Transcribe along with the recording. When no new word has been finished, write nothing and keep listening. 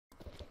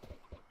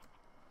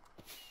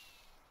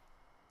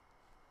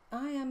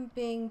I am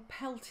being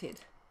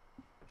pelted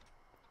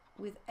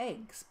with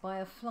eggs by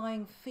a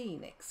flying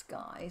phoenix,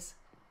 guys.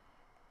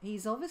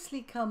 He's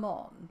obviously come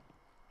on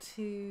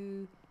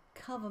to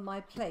cover my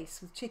place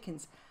with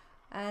chickens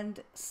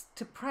and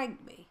to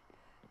prank me.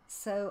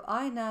 So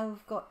I now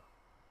have got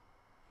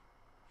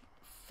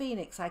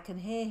Phoenix. I can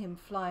hear him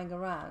flying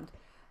around.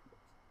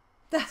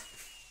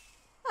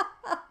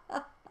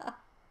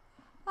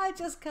 I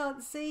just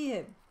can't see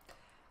him.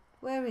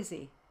 Where is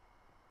he?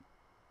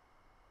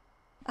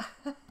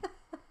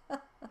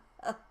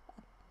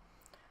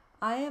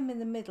 I am in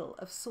the middle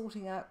of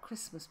sorting out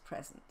Christmas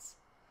presents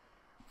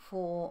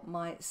for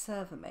my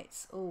server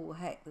mates. Oh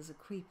heck, there's a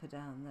creeper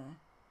down there.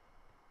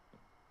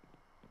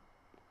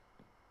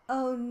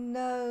 Oh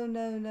no,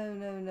 no, no,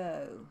 no,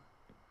 no.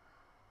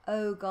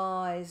 Oh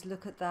guys,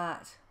 look at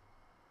that.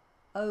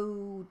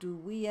 Oh, do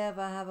we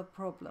ever have a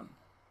problem?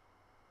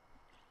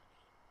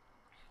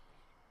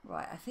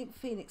 Right, I think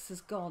Phoenix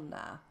has gone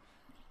now,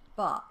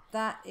 but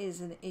that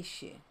is an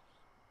issue.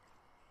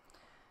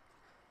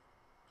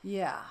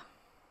 Yeah,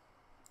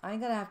 I'm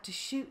going to have to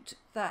shoot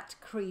that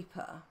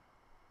creeper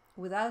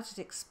without it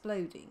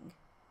exploding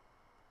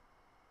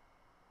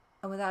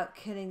and without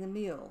killing the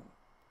mule.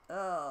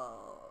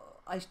 Oh,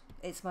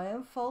 it's my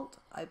own fault.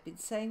 I've been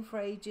saying for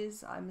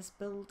ages I must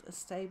build a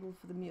stable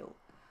for the mule.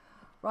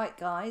 Right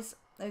guys,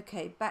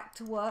 okay, back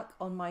to work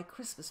on my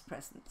Christmas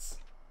presents.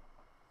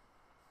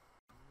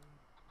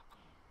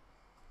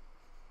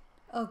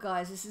 Oh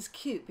guys, this is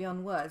cute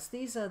beyond words.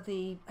 These are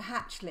the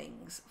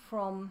hatchlings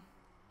from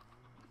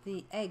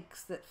the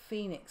eggs that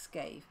Phoenix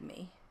gave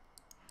me.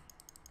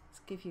 Let's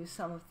give you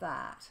some of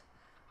that.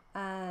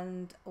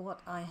 And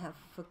what I have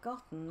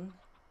forgotten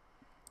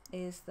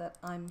is that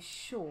I'm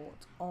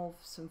short of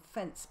some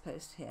fence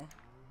post here.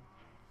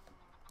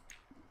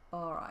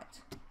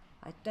 Alright,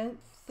 I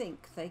don't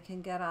think they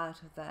can get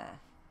out of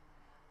there.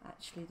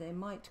 Actually, they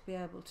might be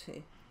able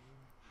to.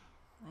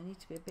 I need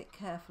to be a bit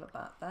careful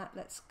about that.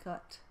 Let's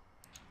cut,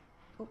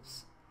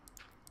 oops,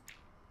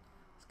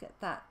 let's get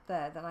that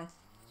there. Then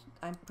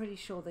I'm pretty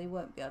sure they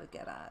won't be able to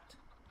get out.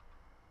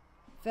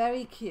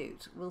 Very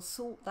cute. We'll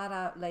sort that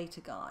out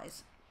later,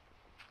 guys.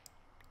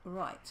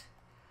 Right.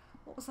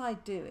 What was I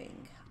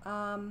doing?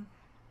 Oh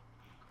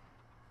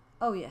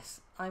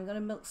yes, I'm going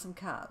to milk some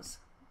cows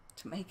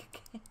to make a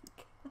cake.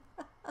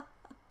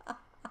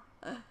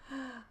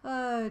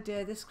 Oh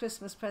dear, this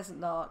Christmas present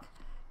lark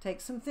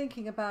takes some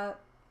thinking about.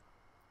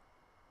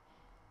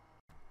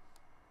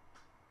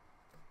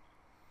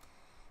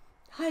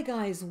 Hi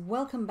guys,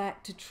 welcome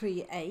back to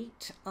Tree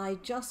 8. I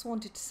just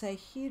wanted to say a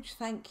huge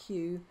thank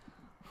you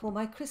for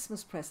my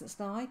Christmas presents.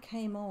 Now I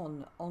came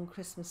on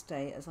Christmas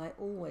Day, as I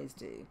always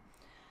do,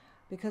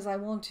 because I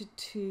wanted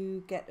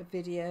to get a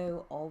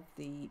video of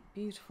the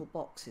beautiful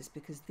boxes,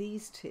 because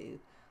these two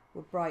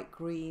were bright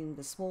green,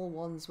 the small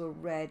ones were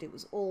red. It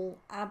was all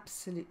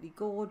absolutely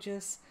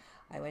gorgeous.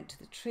 I went to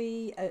the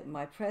tree, opened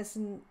my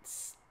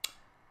presents.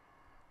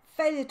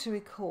 Failure to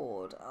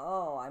record.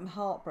 Oh, I'm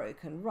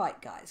heartbroken. Right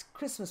guys,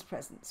 Christmas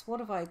presents. What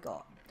have I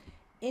got?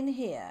 In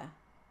here,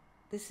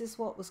 this is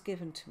what was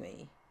given to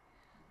me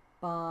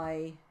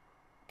by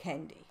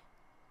Kendi.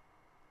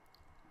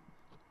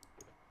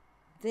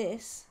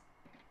 This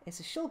is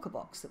a shulker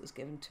box that was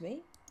given to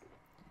me.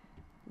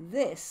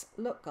 This,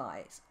 look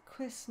guys,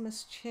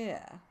 Christmas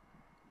cheer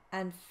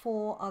and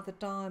 4 other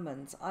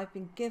diamonds. I've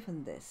been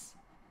given this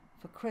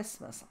for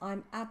Christmas.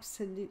 I'm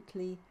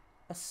absolutely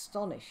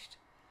astonished.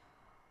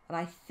 And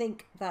I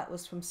think that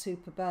was from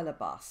Super Bella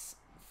Bus.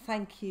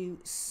 Thank you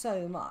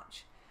so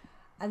much.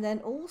 And then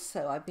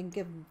also I've been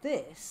given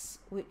this,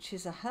 which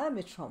is a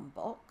Hermitron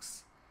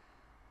box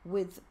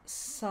with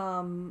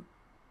some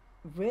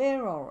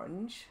rare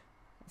orange.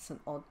 That's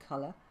an odd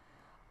colour.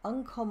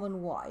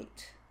 Uncommon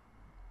white,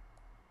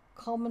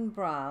 common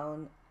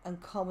brown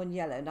and common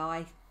yellow. Now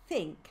I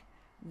think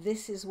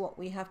this is what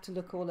we have to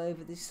look all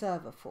over the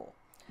server for.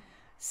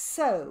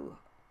 So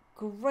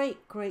great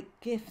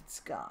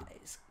gifts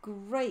guys,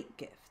 great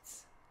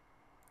gifts.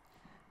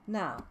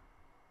 Now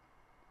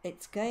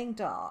it's going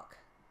dark.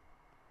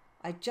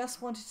 I just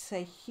wanted to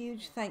say a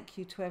huge thank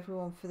you to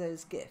everyone for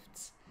those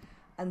gifts,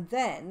 and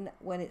then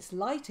when it's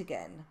light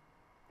again,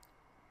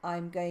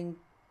 I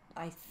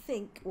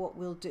think what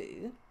we'll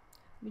do,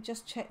 let me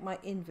just check my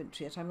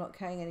inventory that I'm not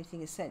carrying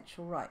anything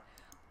essential. Right,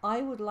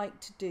 I would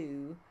like to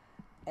do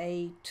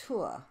a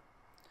tour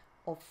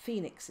of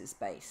Phoenix's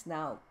base.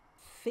 Now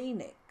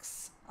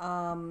Phoenix,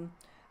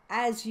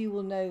 as you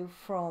will know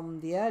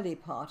from the early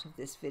part of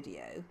this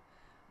video,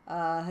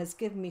 has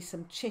given me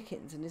some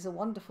chickens and is a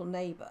wonderful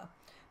neighbour,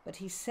 but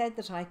he said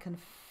that I can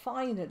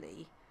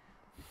finally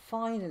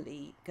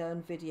go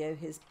and video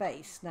his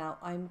base. Now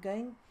I'm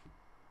going,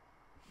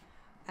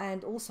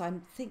 and also I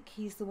think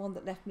he's the one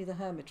that left me the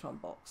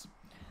Hermitron box.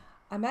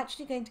 I'm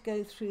actually going to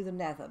go through the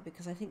nether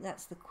because I think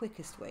that's the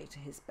quickest way to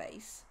his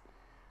base,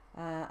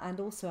 and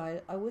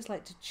also I always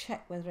like to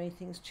check whether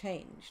anything's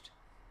changed.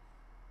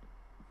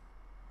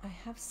 I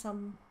have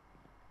some,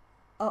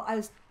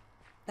 oh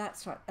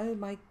that's right, oh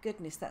my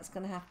goodness, that's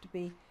going to have to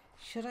be,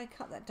 should I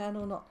cut that down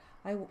or not?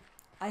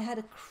 I had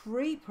a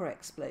creeper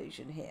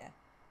explosion here.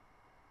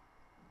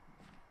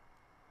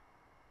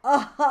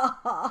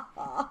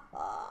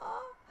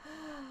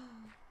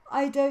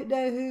 I don't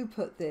know who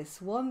put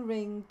this. One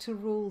ring to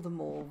rule them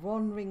all,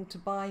 one ring to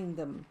bind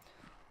them,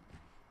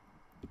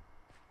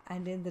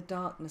 and in the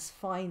darkness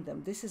find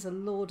them. This is a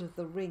Lord of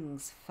the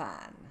Rings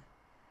fan.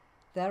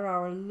 There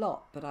are a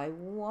lot, but I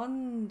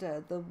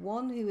wonder, the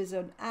one who is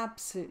an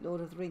absolute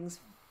Lord of the Rings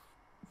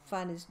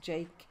fan is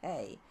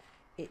JK.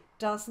 It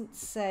doesn't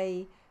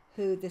say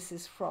who this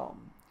is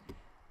from.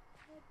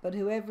 But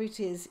whoever it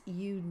is,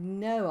 you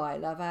know I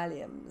love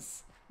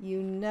alliums.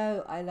 You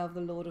know I love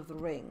the Lord of the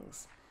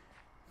Rings.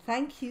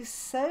 Thank you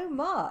so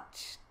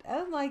much.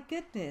 Oh my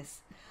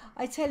goodness.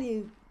 I tell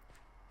you,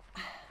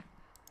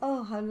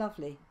 oh how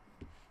lovely.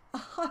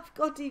 I've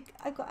got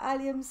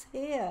alliums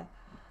here.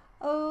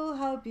 Oh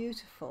how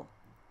beautiful.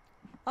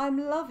 I'm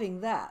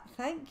loving that.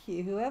 Thank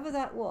you, whoever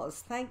that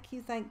was. Thank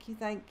you, thank you,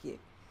 thank you.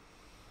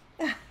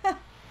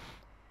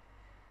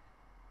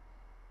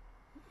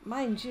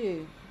 Mind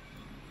you,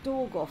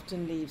 dog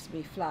often leaves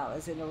me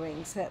flowers in a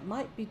ring, so it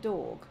might be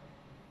dog.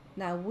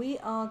 Now we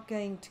are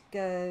going to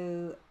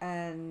go,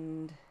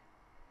 and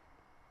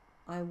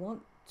I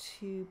want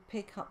to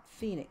pick up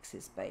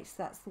Phoenix's base.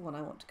 That's the one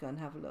I want to go and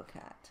have a look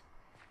at.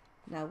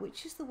 Now,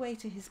 which is the way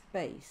to his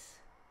base?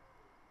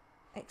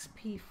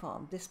 XP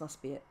farm, this must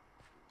be it.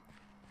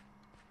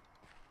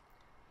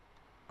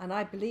 And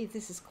I believe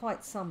this is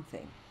quite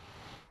something.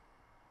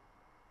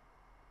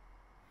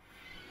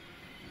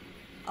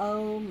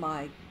 Oh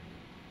my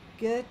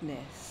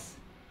goodness.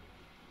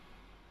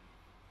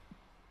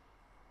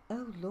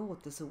 Oh Lord,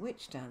 there's a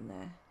witch down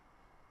there.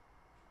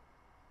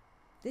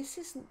 This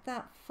isn't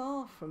that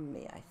far from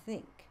me, I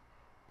think.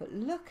 But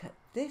look at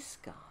this,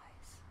 guys.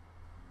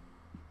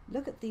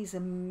 Look at these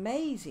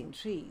amazing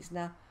trees.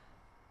 Now,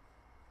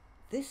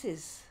 this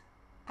is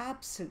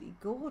absolutely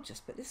gorgeous,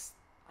 but this,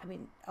 I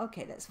mean,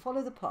 okay, let's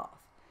follow the path.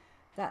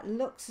 That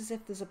looks as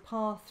if there's a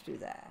path through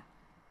there.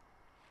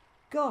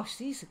 Gosh,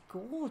 these are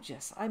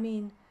gorgeous. I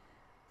mean,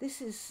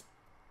 this is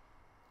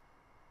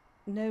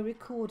no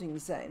recording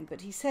zone,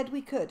 but he said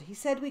we could. He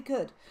said we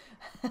could.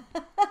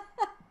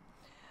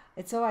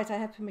 It's all right, I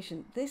have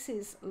permission. This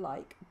is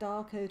like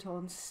dark oat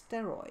on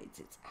steroids.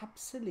 It's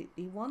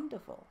absolutely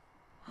wonderful.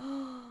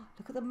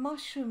 Look at the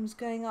mushrooms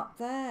going up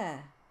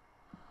there.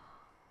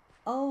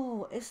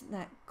 Oh, isn't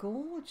that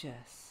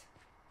gorgeous?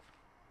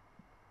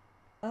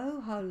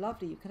 Oh, how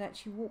lovely. You can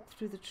actually walk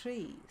through the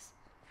trees.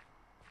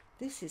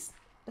 This is,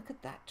 look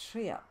at that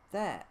tree up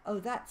there. Oh,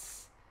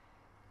 that's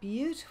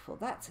beautiful.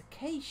 That's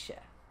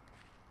acacia.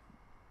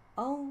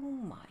 Oh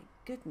my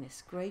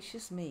goodness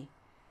gracious me.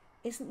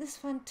 Isn't this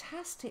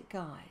fantastic,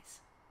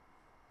 guys?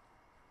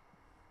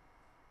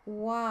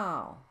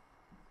 Wow.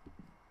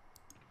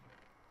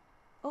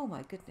 Oh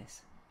my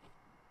goodness.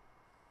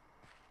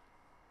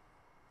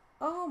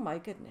 Oh my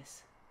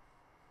goodness.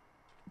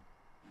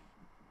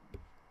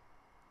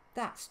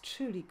 That's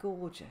truly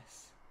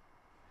gorgeous.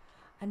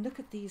 And look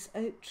at these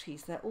oak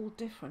trees. They're all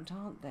different,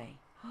 aren't they?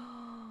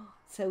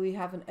 So we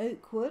have an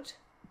oak wood.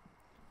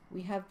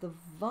 We have the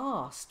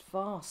vast,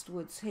 vast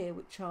woods here,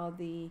 which are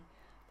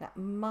that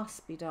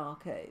must be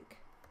dark oak.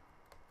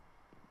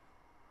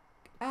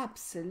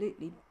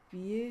 Absolutely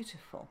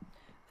beautiful.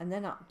 And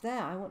then up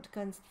there, I want to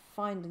go and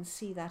find and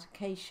see that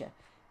acacia.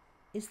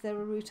 Is there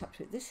a route up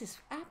to it? This is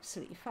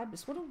absolutely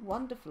fabulous. What a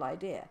wonderful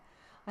idea.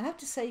 I have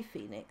to say,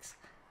 Phoenix,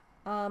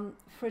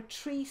 for a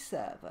tree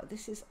server,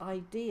 this is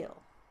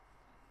ideal.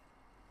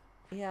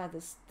 Yeah,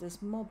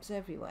 there's mobs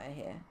everywhere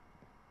here.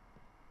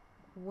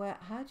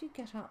 How do you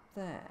get up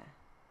there?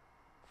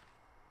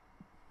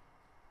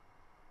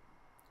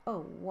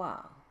 Oh,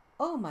 wow.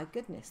 Oh my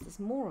goodness, there's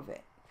more of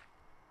it.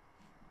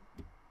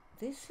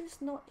 This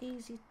is not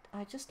easy.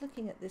 I'm just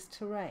looking at this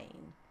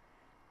terrain,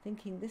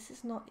 thinking this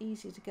is not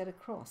easy to get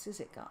across,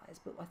 is it, guys?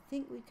 But I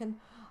think we can.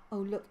 Oh,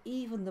 look,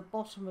 even the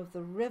bottom of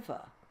the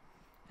river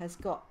has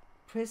got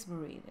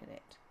prismarine in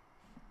it.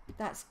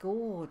 That's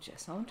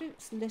gorgeous. I wonder if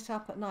it's lit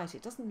up at night.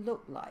 It doesn't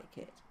look like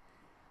it.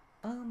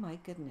 Oh my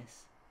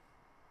goodness.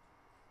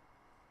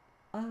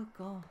 Oh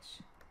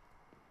gosh.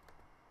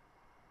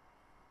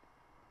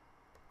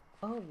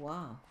 Oh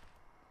wow.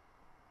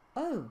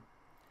 Oh,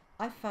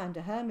 I found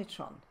a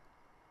hermitron.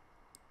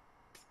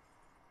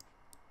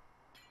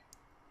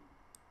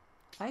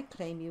 I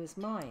claim you as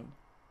mine.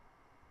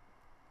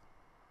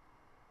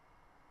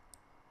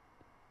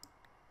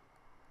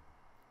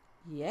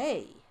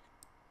 Yay.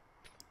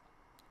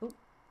 Oh,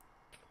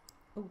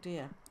 oh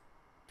dear.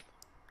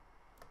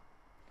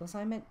 Was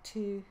I meant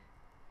to...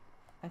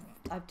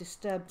 I've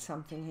disturbed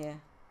something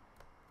here.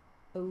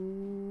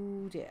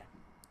 Oh dear.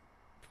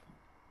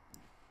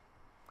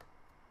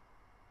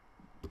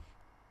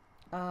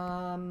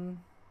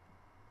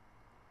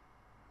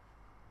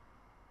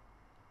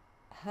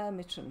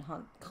 Hermitron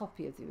hunt,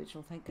 copy of the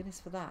original, thank goodness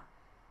for that.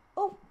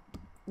 Oh,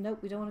 nope,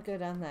 we don't want to go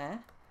down there.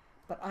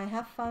 But I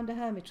have found a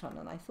hermitron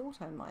and I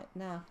thought I might.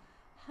 Now,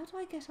 how do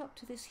I get up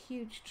to this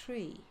huge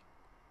tree?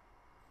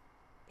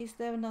 Is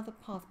there another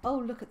path? Oh,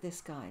 look at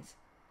this, guys.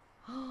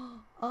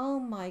 Oh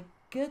my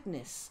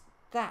goodness,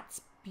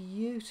 that's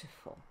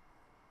beautiful.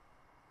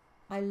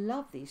 I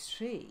love these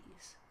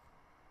trees.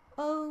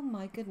 Oh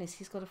my goodness,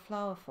 he's got a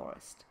flower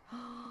forest.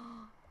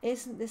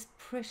 Isn't this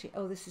pretty?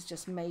 Oh, this is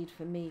just made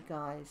for me,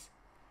 guys.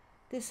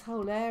 This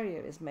whole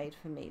area is made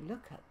for me.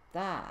 Look at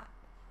that.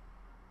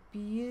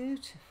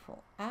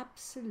 Beautiful,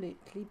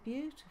 absolutely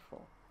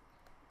beautiful.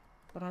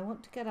 But I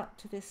want to get up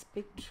to this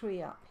big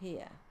tree up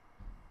here.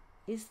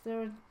 Is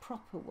there a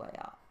proper way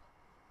up?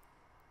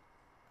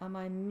 Am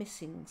I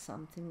missing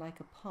something like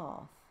a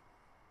path?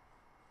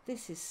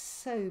 This is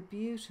so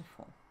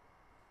beautiful.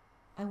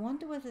 I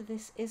wonder whether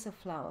this is a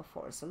flower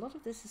forest. A lot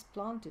of this is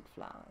planted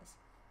flowers.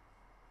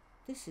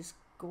 This is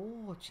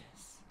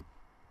gorgeous.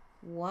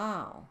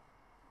 Wow.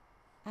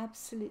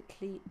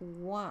 Absolutely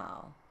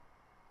wow.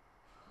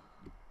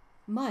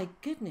 My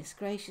goodness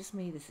gracious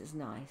me, this is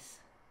nice.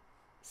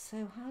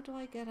 So how do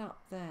I get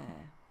up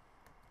there?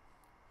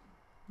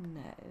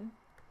 No.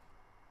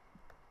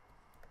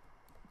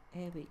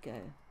 Here we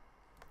go.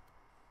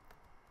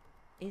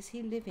 Is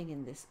he living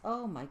in this?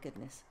 Oh my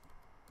goodness.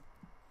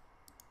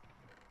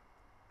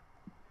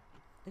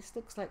 This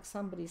looks like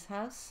somebody's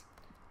house,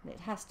 and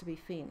it has to be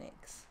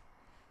Phoenix.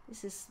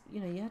 This is, you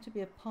know, you have to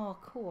be a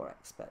parkour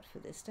expert for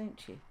this,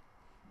 don't you?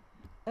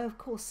 Oh, of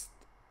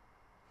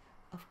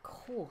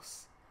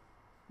course,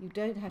 you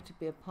don't have to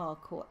be a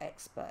parkour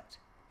expert.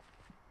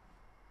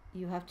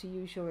 You have to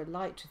use your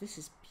elytra. This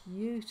is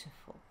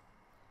beautiful.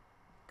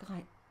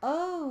 Guy,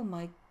 oh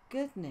my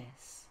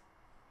goodness.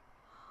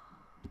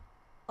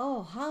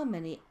 Oh, how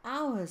many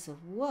hours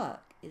of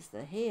work is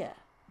there here?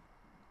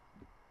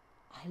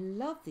 I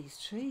love these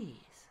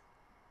trees.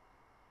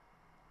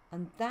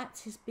 And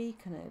that's his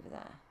beacon over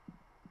there.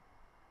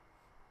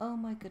 Oh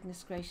my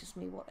goodness gracious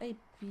me, what a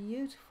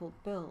beautiful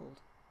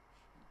build.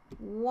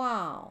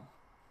 Wow.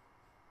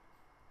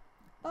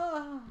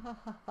 Oh,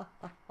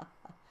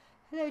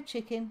 hello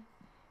chicken.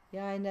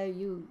 Yeah, I know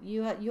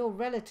your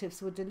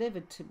relatives were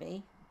delivered to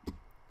me.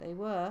 They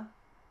were.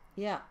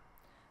 Yeah.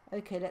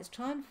 Okay, let's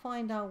try and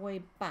find our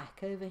way back.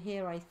 Over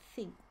here I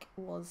think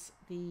was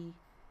the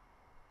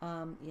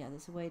yeah,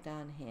 there's a way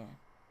down here.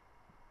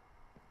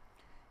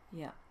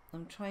 Yeah,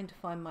 I'm trying to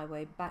find my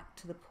way back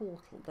to the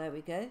portal. There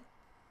we go.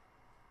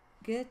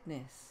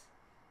 Goodness.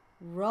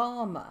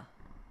 Rama.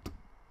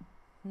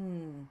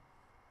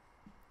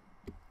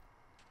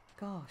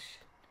 Gosh.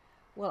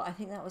 Well, I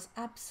think that was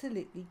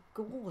absolutely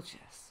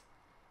gorgeous.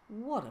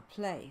 What a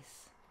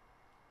place.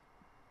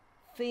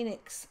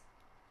 Phoenix,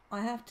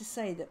 I have to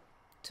say that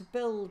to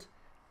build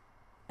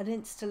an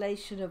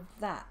installation of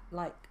that,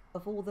 like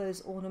of all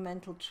those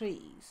ornamental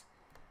trees,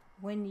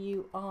 when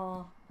you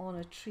are on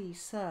a tree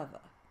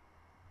server,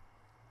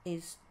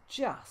 is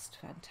just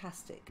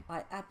fantastic.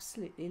 I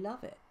absolutely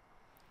love it.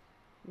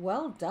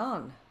 Well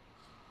done.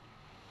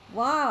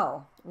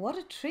 Wow, what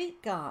a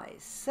treat,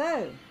 guys.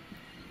 So,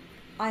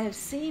 I have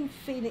seen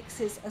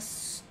Phoenix's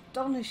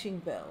astonishing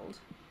build.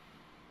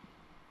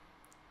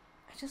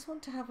 I just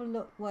want to have a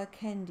look where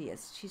Kendi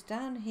is. She's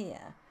down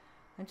here.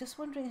 I'm just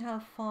wondering how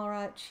far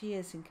out she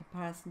is in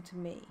comparison to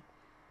me.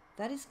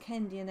 That is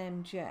Kendi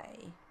and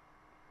MJ.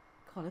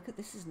 God, look at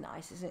this, is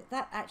nice, isn't it?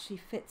 That actually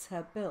fits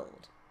her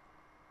build.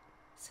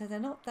 So they're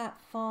not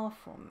that far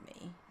from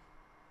me.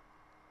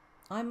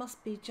 I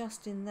must be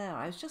just in there.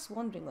 I was just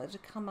wondering whether to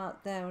come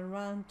out there and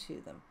round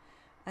to them.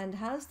 And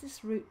how's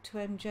this route to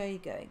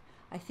MJ going?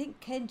 I think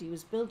Kendi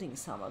was building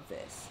some of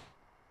this.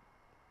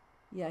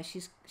 Yeah,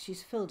 she's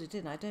filled it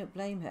in. I don't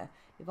blame her.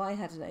 If I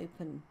had an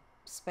open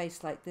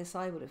space like this,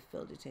 I would have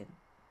filled it in.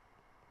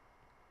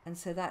 And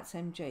so that's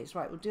MJ's.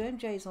 Right, we'll do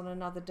MJ's on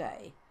another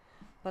day.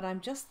 But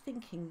I'm just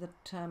thinking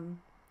that,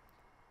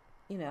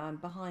 you know, I'm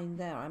behind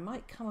there. I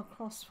might come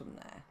across from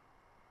there.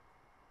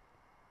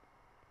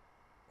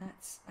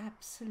 That's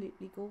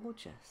absolutely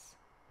gorgeous.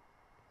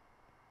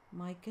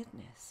 My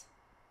goodness.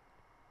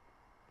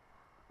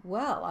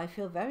 Well, I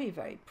feel very,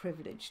 very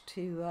privileged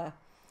to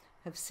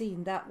have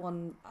seen that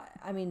one.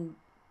 I mean,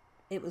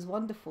 it was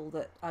wonderful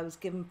that I was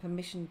given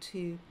permission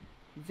to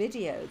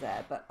video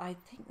there, but I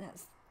think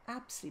that's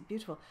absolutely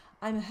beautiful.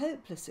 I'm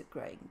hopeless at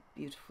growing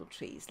beautiful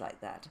trees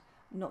like that,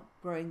 not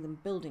growing them,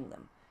 building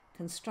them,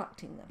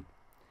 constructing them.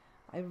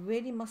 I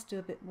really must do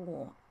a bit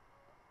more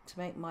to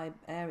make my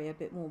area a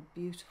bit more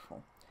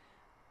beautiful.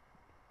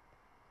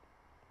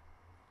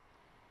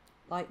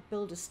 Like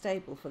build a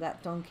stable for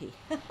that donkey.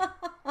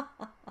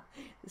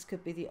 This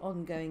could be the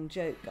ongoing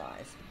joke,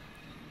 guys.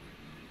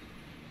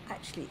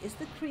 Actually, is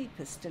the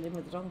creeper still in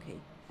with the donkey?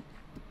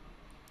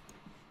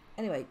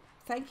 Anyway,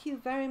 thank you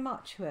very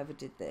much, whoever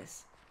did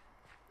this.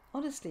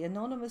 Honestly,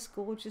 anonymous,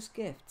 gorgeous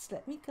gifts.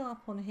 Let me go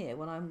up on here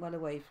when I'm well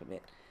away from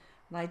it.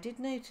 And I did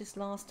notice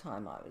last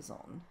time I was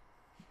on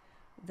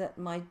that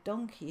my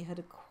donkey had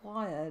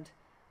acquired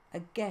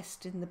a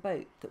guest in the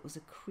boat that was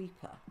a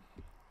creeper.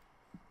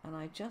 And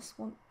I just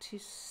want to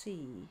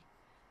see...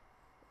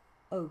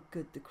 Oh,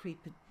 good, the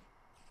creeper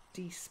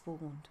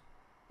despawned.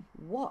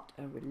 What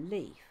a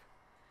relief.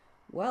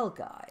 Well,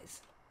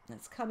 guys,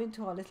 let's come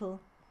into our little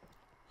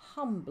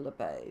humble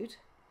abode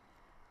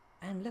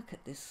and look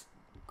at this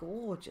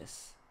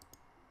gorgeous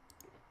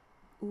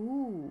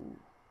Ooh.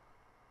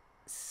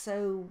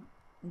 So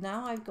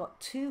now I've got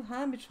 2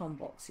 Hermitron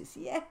boxes.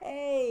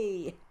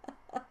 Yay!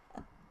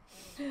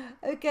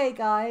 Okay,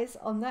 guys,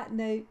 on that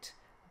note,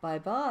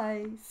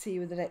 bye-bye. See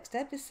you in the next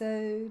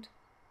episode.